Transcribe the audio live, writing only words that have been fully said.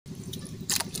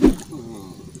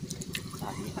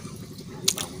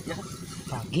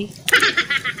Pagi.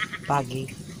 Pagi.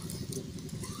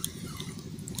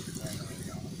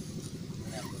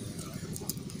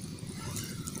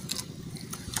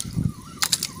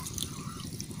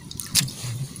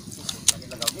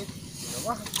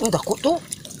 Ang dako to.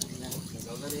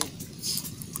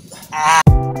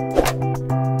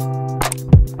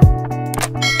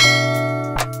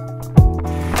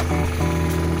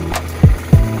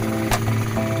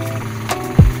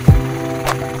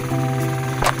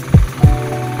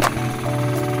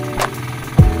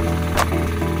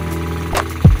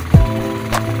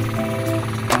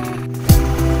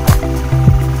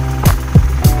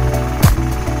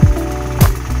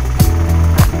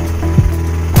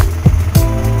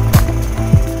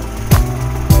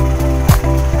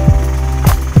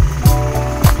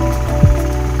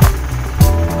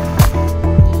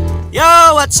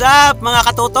 What's up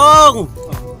mga katutong?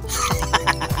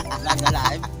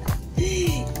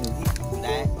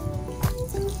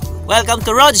 Welcome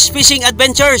to Roge Fishing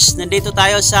Adventures. Nandito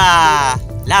tayo sa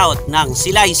laut ng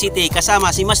Silay City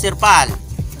kasama si Master Pal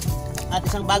at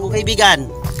isang bagong kaibigan.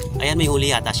 Ayan, may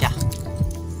huli yata siya.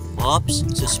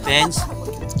 Oops, suspense.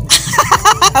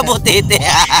 Butete.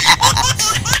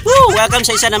 Welcome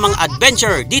sa isa namang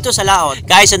adventure dito sa laut.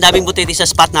 Guys, ang daming butete sa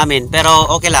spot namin, pero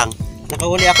okay lang.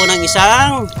 Nakahuli ako ng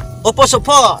isang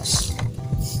upos-upos.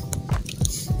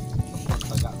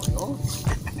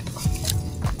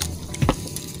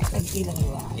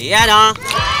 Yan o.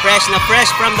 Fresh na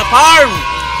fresh from the farm.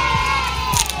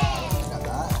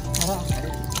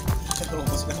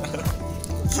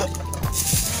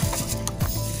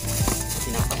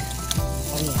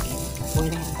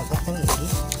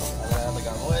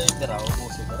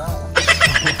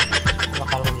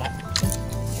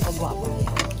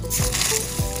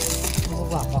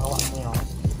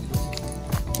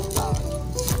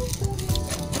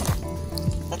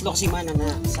 Tatlo kasi mana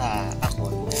na sa ako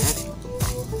na.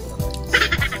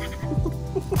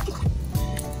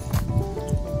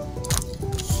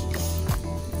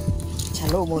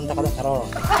 Salo mo na kada karo.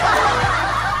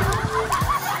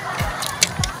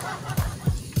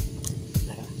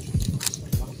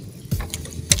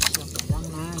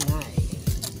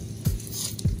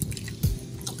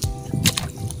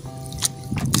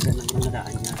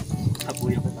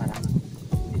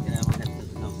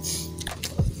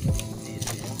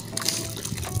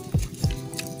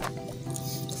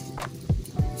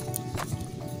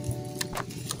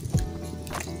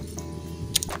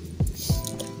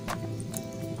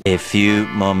 A few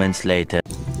moments later.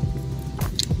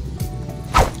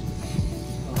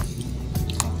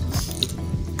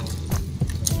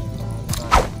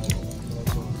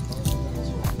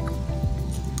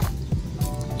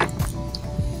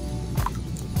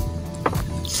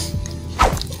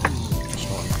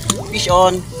 Fish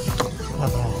on.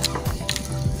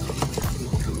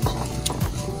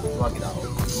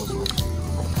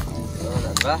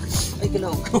 Ay,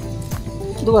 galaw.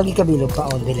 Duwagi kabilog pa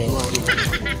on dile.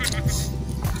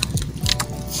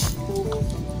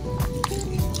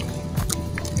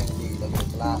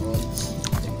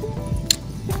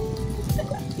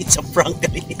 It's a prank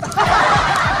kali.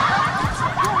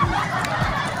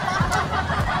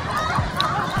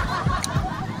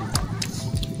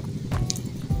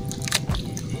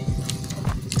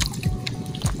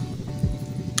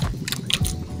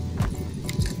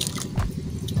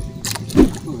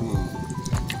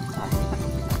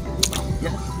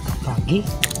 Pagi.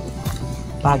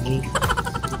 Pagi.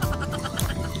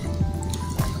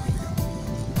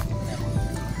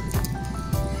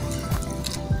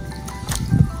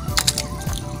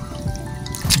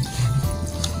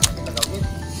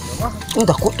 Ang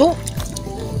dako to.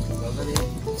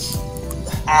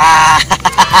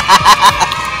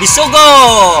 Bisugo.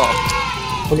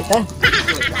 Kulit ah.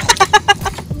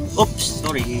 Oops,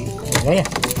 sorry. Gaya.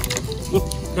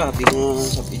 Grabe nga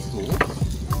sabi ko.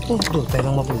 Doon tayo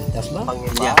lang mapulitas ba?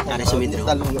 Pangilya, nari sumidro.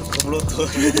 Hala,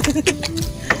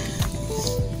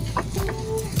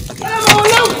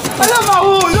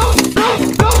 mahulog!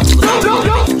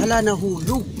 Hala,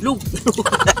 nahulog.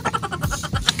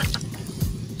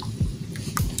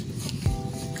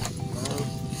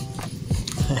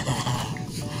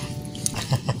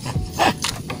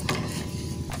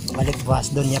 Balik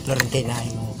bukas doon niya Florentina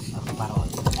yung ako paron.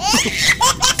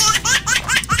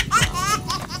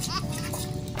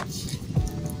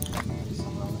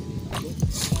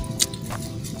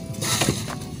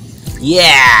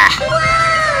 Yeah!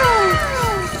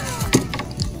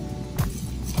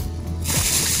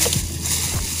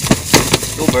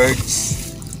 Two birds.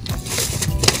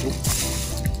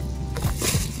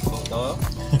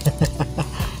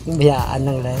 Yung bayaan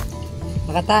ng light.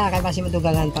 Makata, kay masih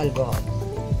madugangan palgo.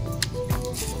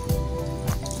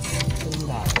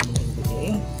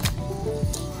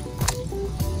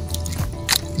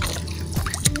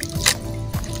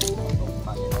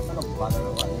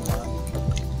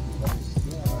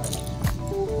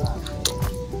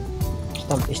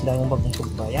 Tampis daw yung bagong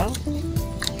tugbaya.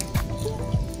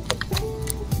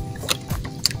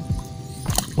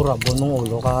 Purabon ng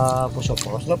ulo ka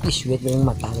puso-puso. Tapos sweet yung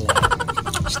mata nila.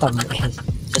 Tampis.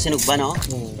 Sa sinugba, no?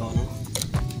 Oo.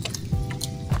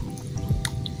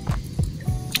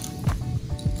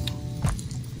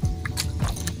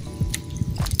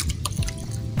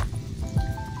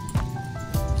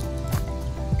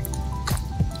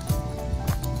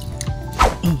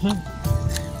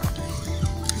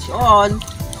 Sean!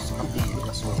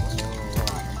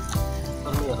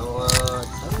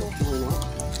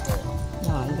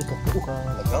 Yan, nagkapuo ka.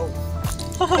 Lagaw.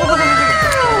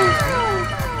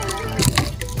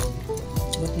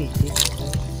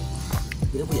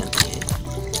 Hindi na po yan.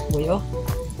 Uy, oh.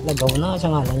 Lagaw na. Sa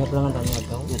ngalan niya pala nga tayo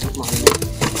lagaw. Yes, mahal na.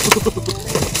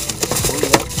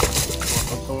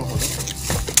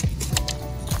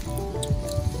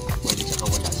 Pwede siya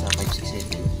kawala sa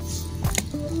 567.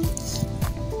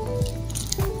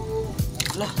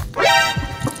 Wala.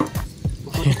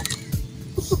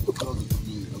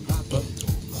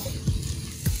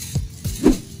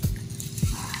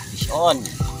 Fish on.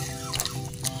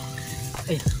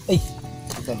 Ay, ay.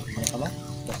 Ito, ano ka ba?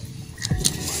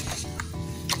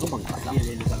 Gumang ka lang.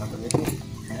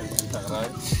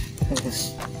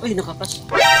 Ay, nakakas.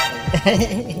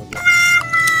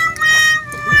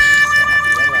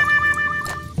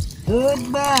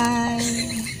 Goodbye.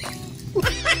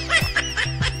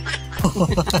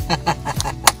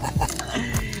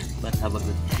 Ba't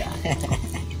habagod ka?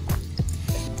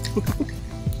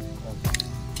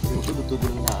 Tudo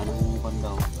ng daan ng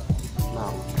pandaw.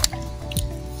 Now.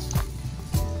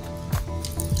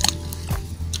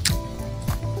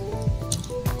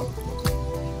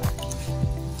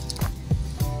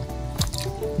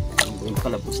 Ang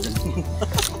kalabos na.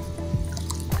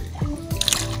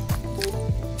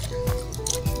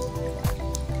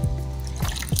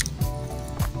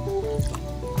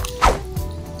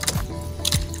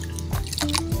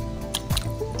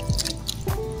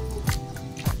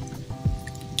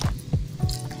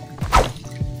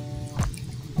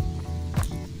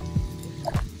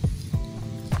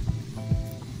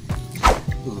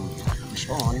 Fish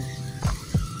on.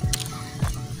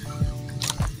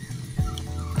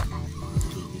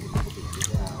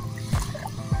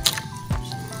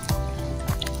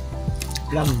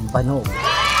 Lambanog.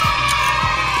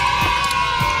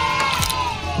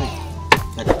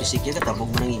 Kada pisik ya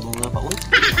katabog mo ng imong nga paon.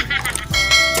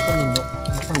 Panunok.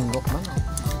 Panunok man.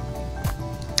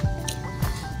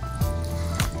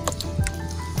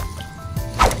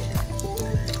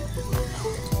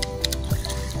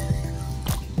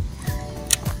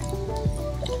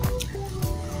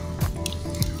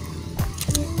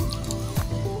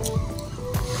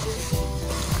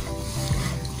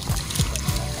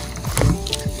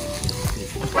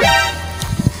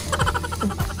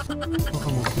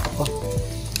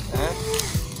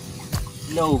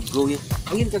 Oh. Logo yun.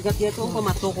 Ang yun kagat yato ang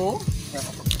pamato ko.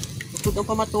 Tutod ang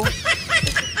pamato.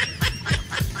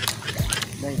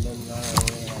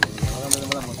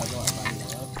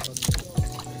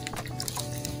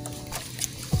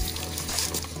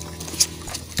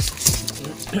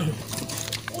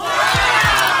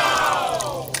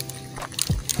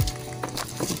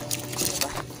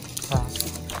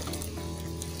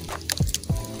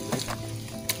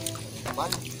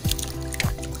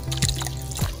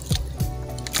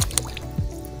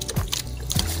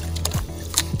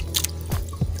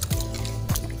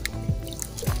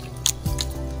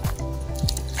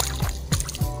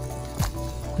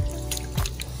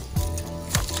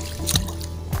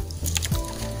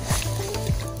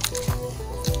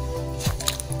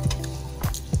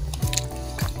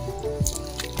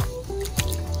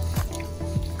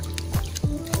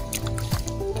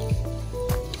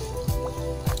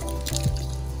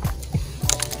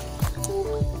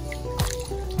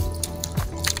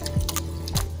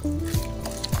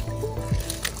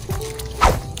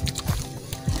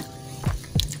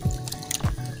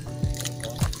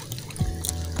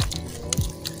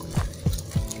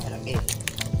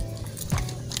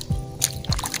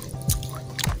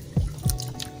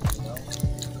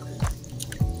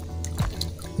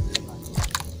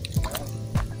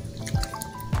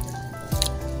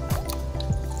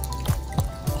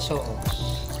 So,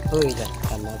 uy,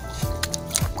 talag.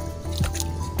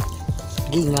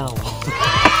 Gingaw.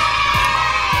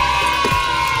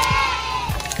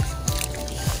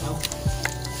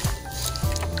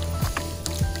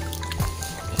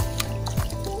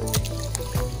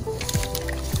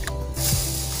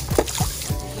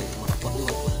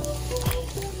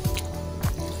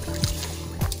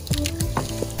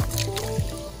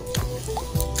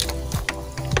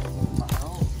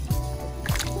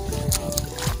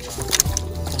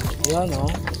 Yan, no?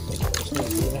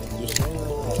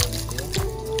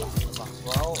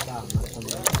 Wow.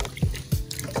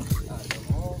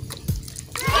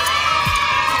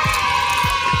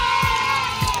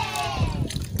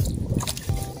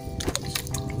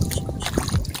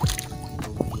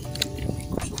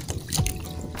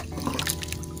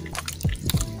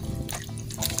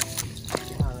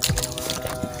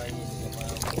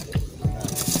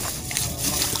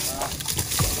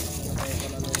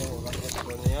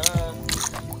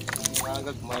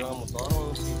 Gagmana ang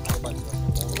motor, si Corbyn.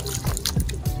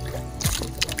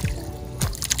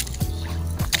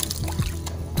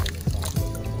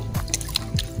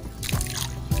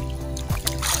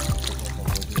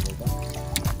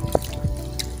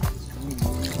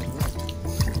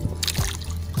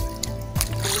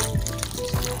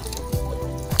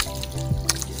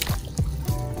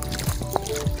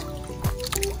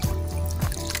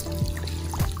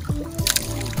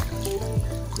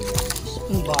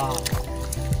 Ba?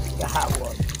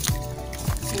 Kahawon.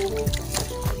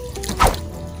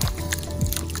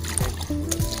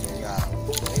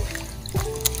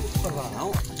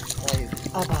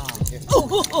 Aba.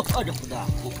 Ada kuda.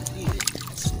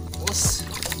 Bos.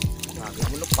 Lagi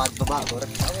mo lupad baba ko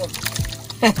rin ako.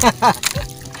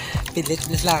 Pilit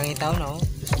plus lang itaw, no?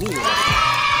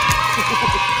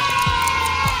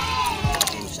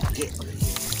 Sakit.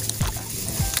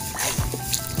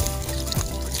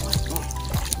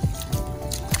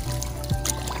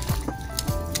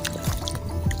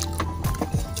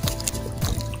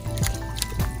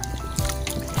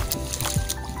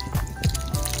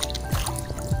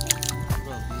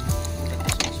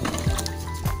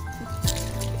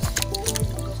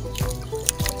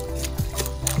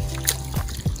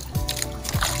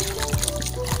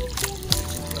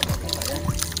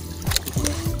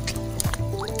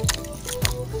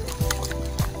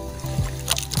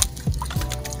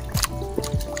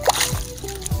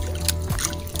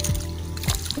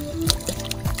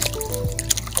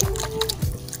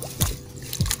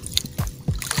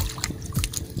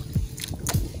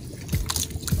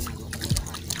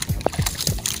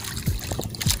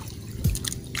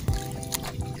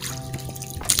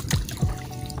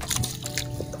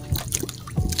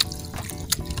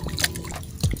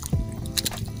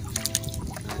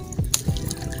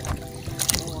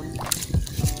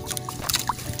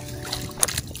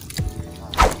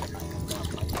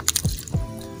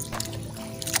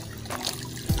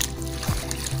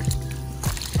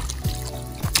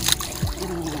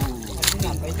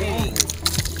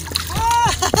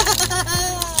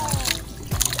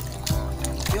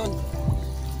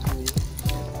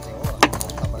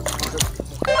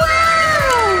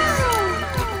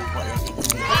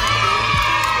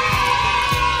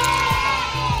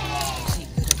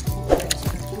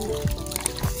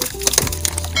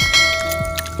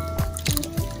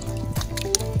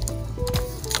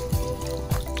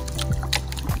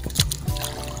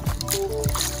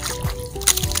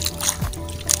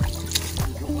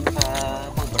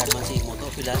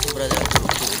 Pila sa brother.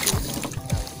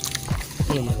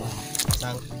 Iya, mga.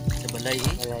 Sang Sa balay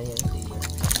eh. Wala yan.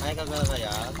 ay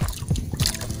kagaya.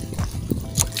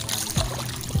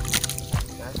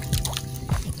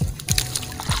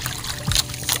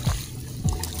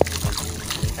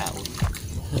 Taon.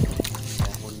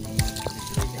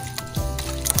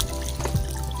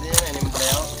 Hindi na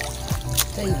nimbreo.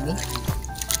 Sa ini.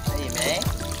 Ay, me.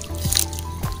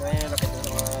 Kaya lapit na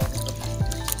mga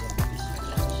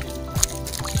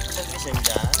service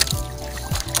nila.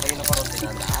 Kaya na parang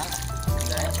tinanda.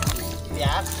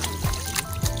 Tiyak.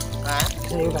 Ha?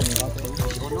 Sa iyo kanila.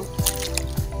 Ano?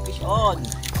 Fish on.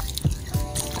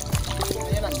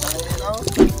 Ayan ang tanong din ako.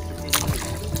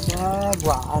 Sa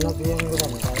gwaan na yung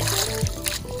gulan tayo.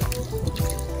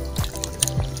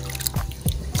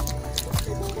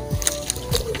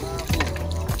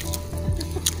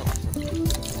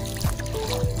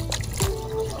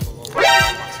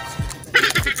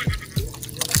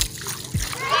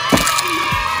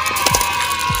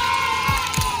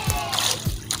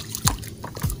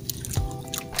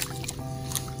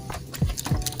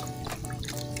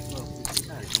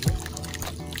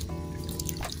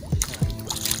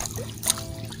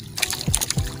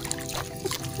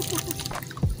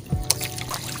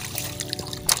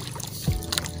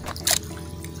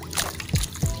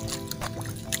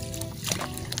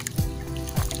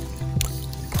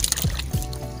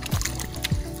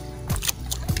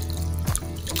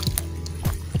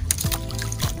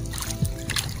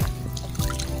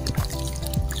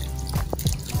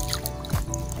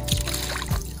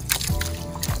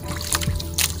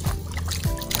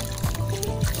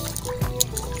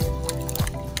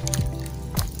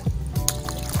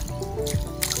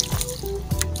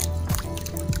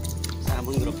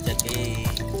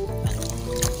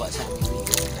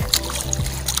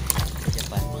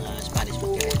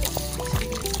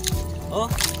 Oh,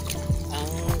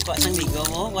 ang pasang ligaw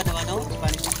mo, wano-wano,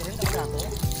 panis ka rin ang rato.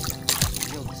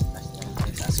 Yung,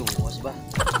 sa sumos ba?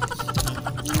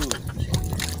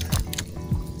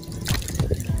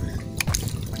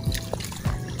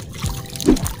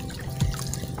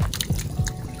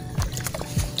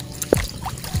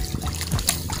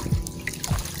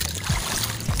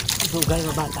 Dugal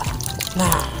na bata.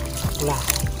 Na, wala.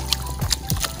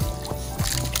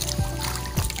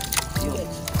 Yun.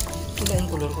 Wala yung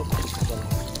color ko.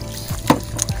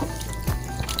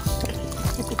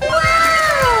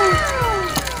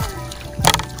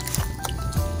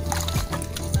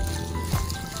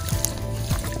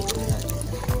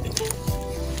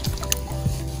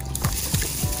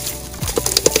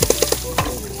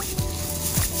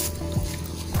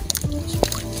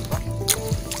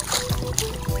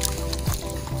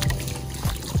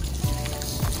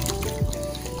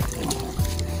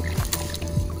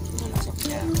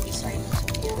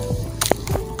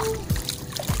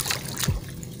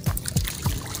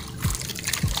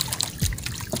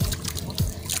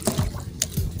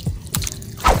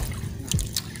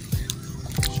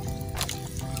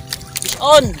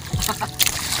 On!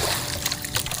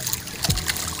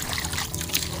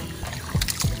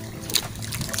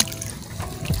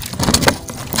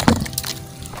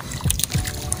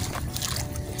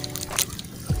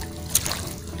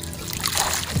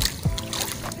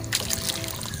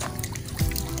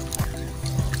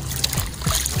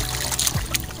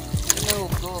 Hello,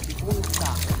 go. Bigung sa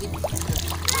akin.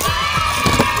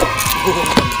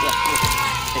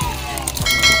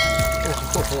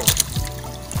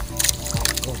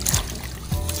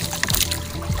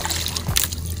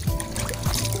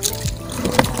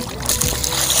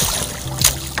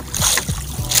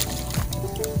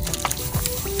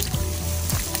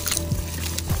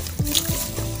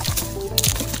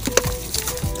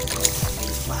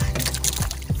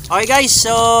 Okay guys,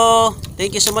 so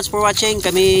thank you so much for watching.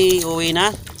 Kami uwi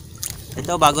na.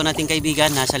 Ito bago nating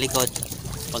kaibigan nasa likod.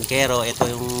 Bangkero, ito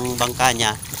yung bangka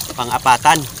niya,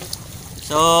 pang-apatan.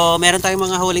 So meron tayong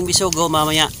mga huling bisugo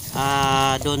mamaya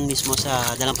doon mismo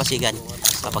sa Dalampasigan.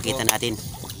 Papakita natin.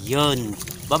 Yun.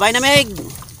 Bye-bye na Meg.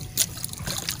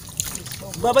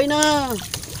 Bye-bye na.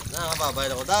 Nakababay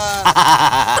na ko da.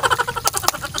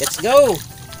 Let's go.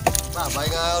 Babay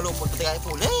ka lupot pati kayo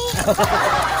puli.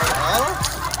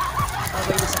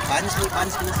 Bye-bye na sa pants. May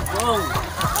pants ka na sa prong.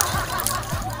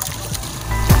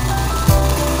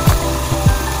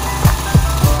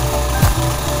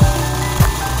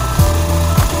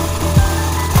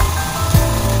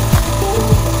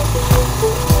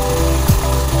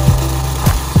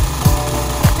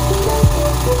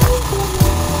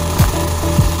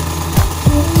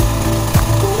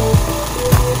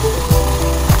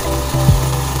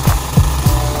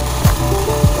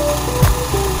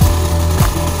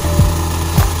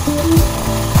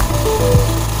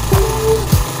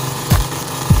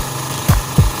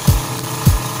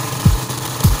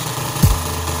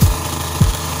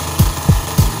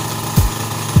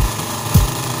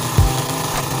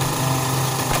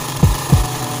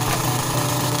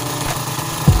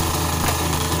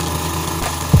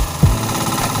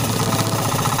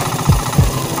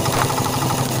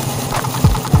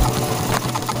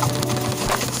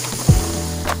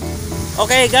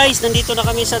 Okay guys, nandito na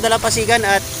kami sa Dalampasigan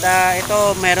at ito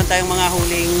meron tayong mga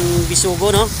huling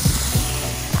bisugo, no?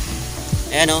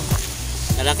 Ayan, no?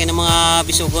 Nalaki ng mga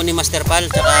bisugo ni Master Pal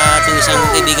tsaka itong isang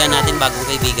kaibigan natin, bagong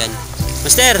kaibigan.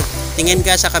 Master, tingin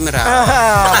ka sa camera.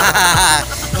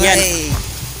 Yan.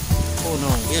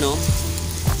 Punong. Yun, no?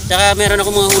 Tsaka meron ako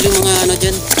mga huling mga ano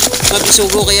dyan, mga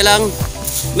bisugo, kaya lang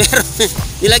meron,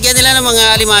 nilagyan nila ng mga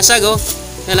alimasag, oh.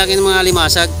 Nalaki ng mga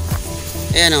alimasag.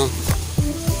 Ayan, no?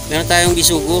 Meron tayong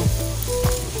bisugo.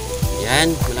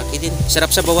 Yan, malaki din.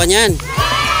 Sarap sa bawan yan.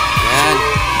 Yan.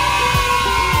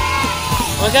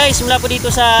 Okay guys, mula po dito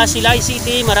sa Silay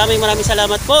City, maraming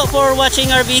salamat po for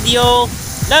watching our video.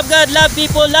 Love God, love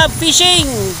people, love fishing.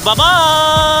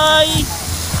 Bye-bye!